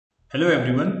Hello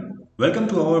everyone, welcome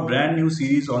to our brand new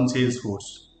series on Salesforce.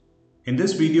 In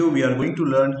this video, we are going to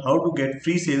learn how to get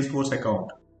free Salesforce account.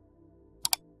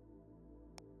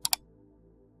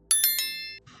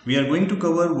 We are going to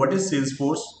cover what is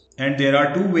Salesforce, and there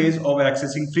are two ways of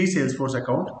accessing free Salesforce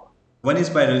account. One is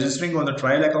by registering on the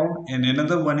trial account and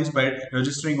another one is by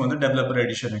registering on the developer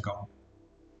edition account.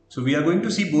 So we are going to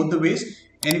see both the ways,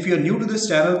 and if you are new to this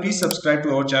channel, please subscribe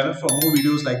to our channel for more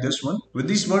videos like this one. With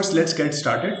these words, let's get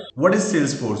started. What is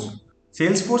Salesforce?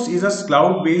 Salesforce is a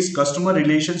cloud-based customer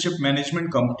relationship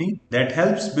management company that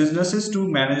helps businesses to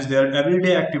manage their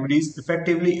everyday activities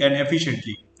effectively and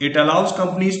efficiently. It allows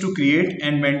companies to create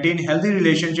and maintain healthy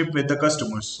relationships with the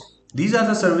customers. These are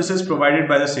the services provided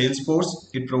by the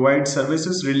Salesforce. It provides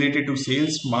services related to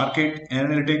sales, market,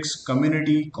 analytics,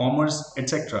 community, commerce,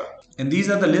 etc. And these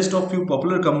are the list of few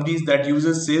popular companies that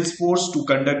uses Salesforce to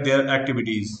conduct their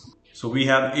activities. So we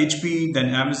have HP, then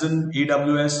Amazon,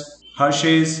 AWS,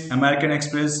 Hershey's, American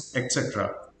Express,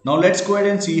 etc. Now let's go ahead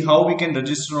and see how we can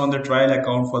register on the trial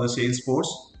account for the Salesforce.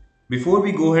 Before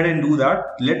we go ahead and do that,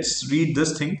 let's read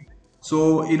this thing.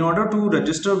 So in order to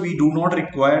register, we do not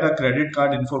require a credit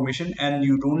card information and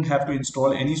you don't have to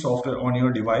install any software on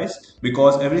your device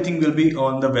because everything will be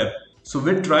on the web. So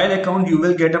with trial account, you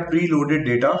will get a preloaded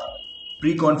data,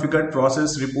 pre-configured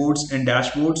process reports and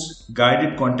dashboards,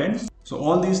 guided content. So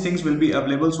all these things will be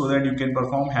available so that you can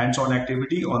perform hands-on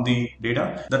activity on the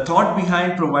data. The thought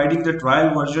behind providing the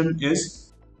trial version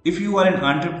is if you are an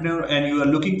entrepreneur and you are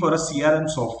looking for a CRM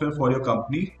software for your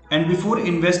company, and before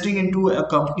investing into a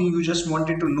company, you just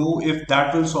wanted to know if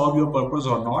that will solve your purpose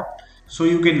or not. So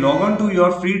you can log on to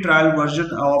your free trial version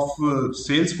of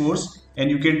Salesforce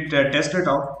and you can test it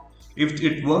out. If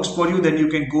it works for you, then you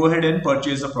can go ahead and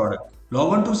purchase the product.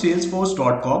 Log on to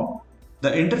salesforce.com.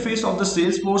 The interface of the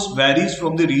Salesforce varies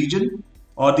from the region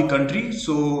or the country.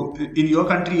 So in your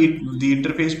country, the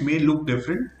interface may look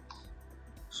different.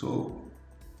 So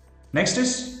next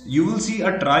is you will see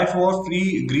a try for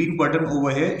free green button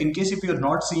over here. In case if you're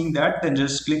not seeing that, then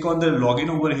just click on the login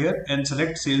over here and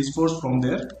select Salesforce from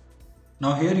there.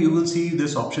 Now here you will see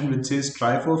this option which says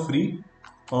try for free,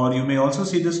 or you may also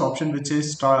see this option which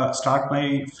says start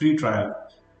my free trial.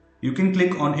 You can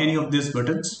click on any of these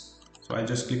buttons. So I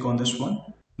just click on this one.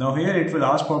 Now here it will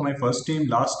ask for my first name,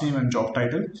 last name and job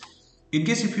title. In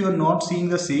case if you are not seeing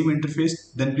the same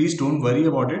interface, then please don't worry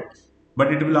about it.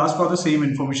 But it will ask for the same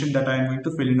information that I am going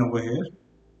to fill in over here.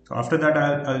 So after that,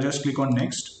 I'll just click on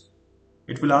next.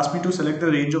 It will ask me to select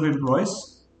the range of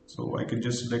employees. So I can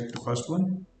just select the first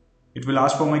one. It will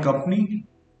ask for my company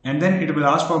and then it will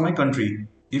ask for my country.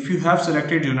 If you have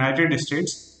selected United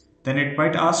States, then it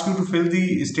might ask you to fill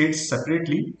the states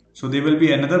separately. So there will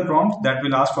be another prompt that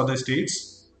will ask for the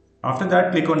states. After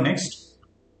that, click on next.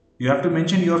 You have to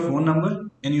mention your phone number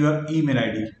and your email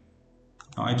ID.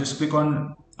 Now I just click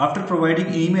on, after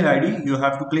providing email ID, you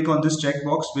have to click on this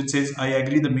checkbox which says I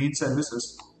agree the main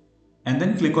services and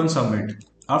then click on submit.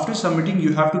 After submitting,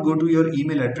 you have to go to your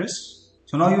email address.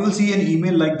 So now you will see an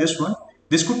email like this one.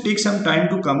 This could take some time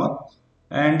to come up.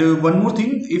 And one more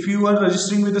thing, if you are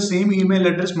registering with the same email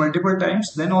address multiple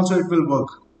times, then also it will work.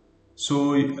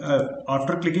 So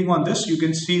after clicking on this, you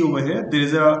can see over here, there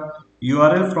is a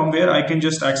URL from where I can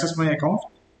just access my account.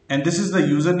 And this is the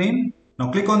username.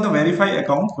 Now click on the verify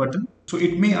account button. So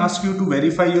it may ask you to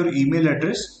verify your email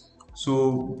address.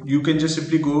 So you can just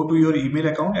simply go to your email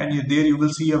account and there you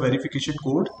will see a verification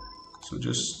code. So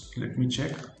just let me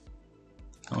check.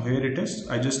 Now here it is.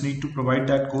 I just need to provide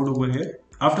that code over here.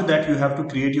 After that, you have to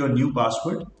create your new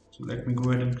password. So let me go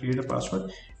ahead and create a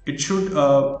password. It should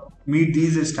meet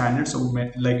these standards. So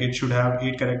like it should have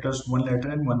 8 characters, 1 letter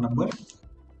and 1 number.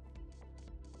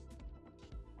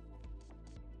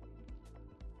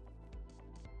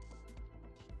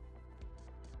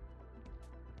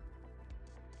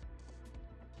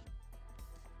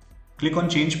 Click on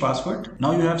change password.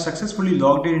 Now you have successfully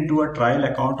logged in into a trial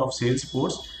account of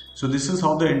Salesforce. So this is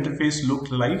how the interface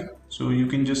looked like. So you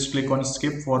can just click on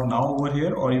skip for now over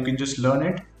here, or you can just learn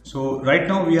it. So right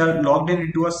now we are logged in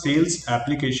into a sales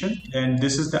application and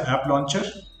this is the app launcher.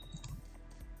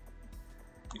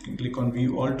 You can click on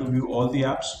view all to view all the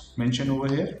apps mentioned over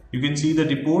here. You can see the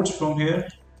reports from here.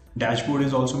 Dashboard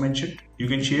is also mentioned. You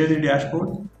can share the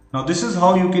dashboard. Now this is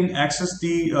how you can access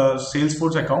the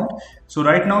Salesforce account. So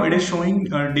right now it is showing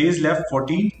days left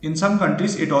 14. In some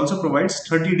countries it also provides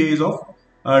 30 days of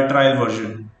trial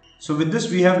version. So with this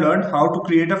we have learned how to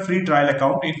create a free trial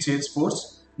account in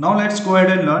Salesforce. Now let's go ahead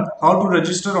and learn how to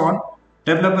register on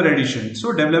Developer Edition.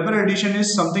 So Developer Edition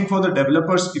is something for the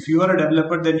developers. If you are a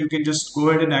developer, then you can just go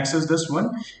ahead and access this one.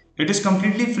 It is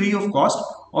completely free of cost.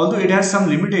 although it has some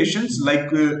limitations, like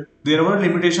there were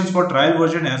limitations for trial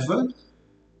version as well,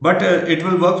 but it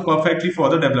will work perfectly for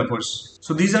the developers.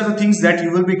 So these are the things that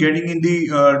you will be getting in the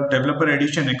developer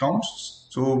edition accounts.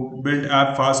 So build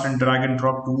app fast and drag and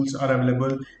drop tools are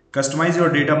available. Customize your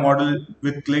data model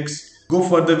with clicks. Go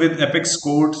further with Apex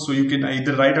code, so you can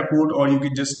either write a code or you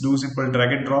can just do simple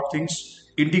drag and drop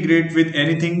things. Integrate with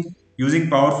anything using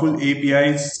powerful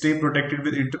APIs. Stay protected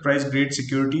with enterprise grade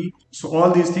security. So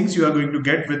all these things you are going to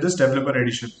get with this developer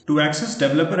edition. To access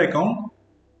developer account,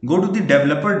 go to the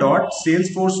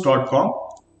developer.salesforce.com.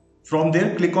 From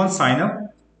there, click on sign up.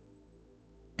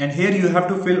 And here you have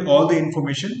to fill all the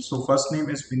information. So first name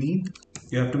is Vineet.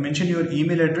 You have to mention your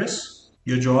email address,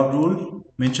 your job role,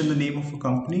 mention the name of a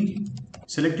company,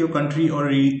 select your country or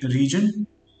region.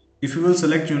 If you will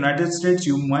select United States,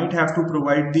 you might have to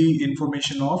provide the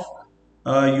information of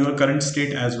your current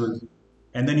state as well.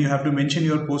 And then you have to mention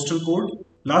your postal code.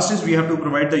 Last is we have to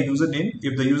provide the username.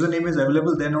 If the username is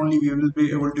available, then only we will be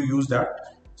able to use that.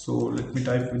 So let me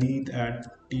type Vineet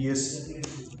at TS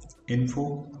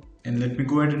info and let me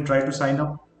go ahead and try to sign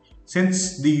up.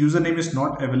 Since the username is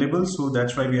not available, so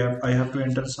that's why I have to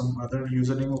enter some other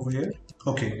username over here.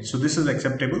 Okay, so this is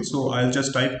acceptable. So I'll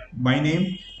just type my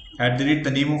name at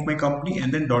the name of my company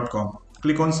and then .com.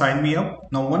 Click on sign me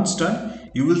up. Now once done,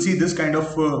 you will see this kind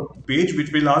of page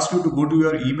which will ask you to go to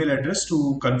your email address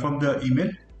to confirm the email.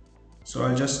 So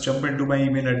I'll just jump into my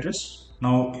email address.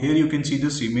 Now here you can see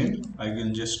this email. I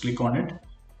can just click on it.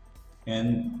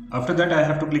 And after that I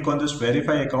have to click on this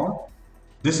verify account.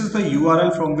 This is the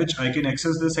URL from which I can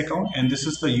access this account and this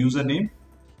is the username.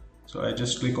 So I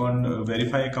just click on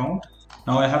verify account.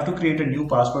 Now I have to create a new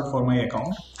password for my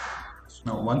account.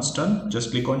 Now once done, just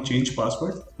click on change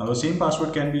password. Now the same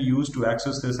password can be used to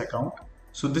access this account.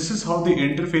 So this is how the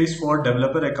interface for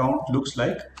developer account looks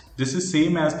like. This is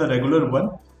same as the regular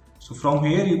one. So from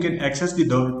here you can access the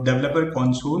developer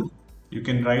console. You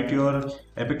can write your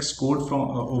Apex code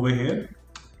from over here.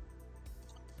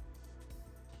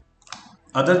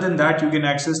 Other than that, you can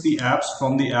access the apps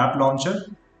from the app launcher.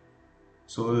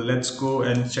 So let's go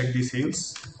and check the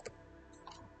sales.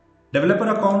 Developer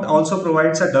account also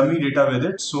provides a dummy data with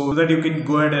it so that you can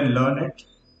go ahead and learn it.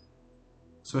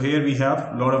 So here we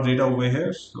have a lot of data over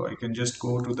here. So I can just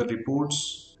go to the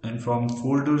reports and from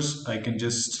folders, I can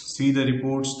just see the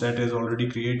reports that is already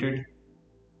created.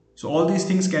 So all these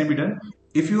things can be done.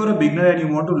 If you are a beginner and you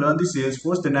want to learn the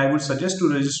Salesforce, then I would suggest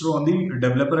to register on the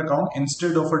developer account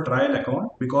instead of a trial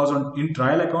account, because in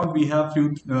trial account we have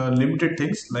few limited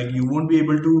things, like you won't be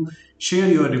able to share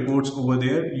your reports over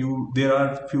there. There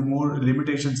are few more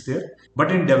limitations there.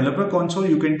 But in developer console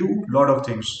you can do a lot of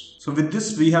things. So with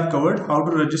this we have covered how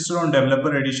to register on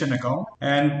developer edition account,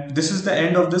 and this is the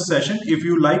end of this session. If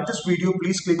you like this video,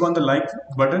 please click on the like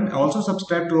button. Also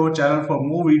subscribe to our channel for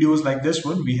more videos like this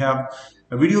one. We have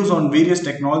videos on various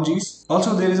technologies.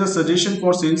 Also, there is a suggestion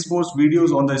for Salesforce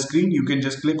videos on the screen. You can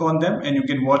just click on them and you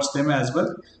can watch them as well.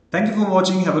 Thank you for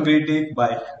watching. Have a great day.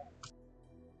 Bye.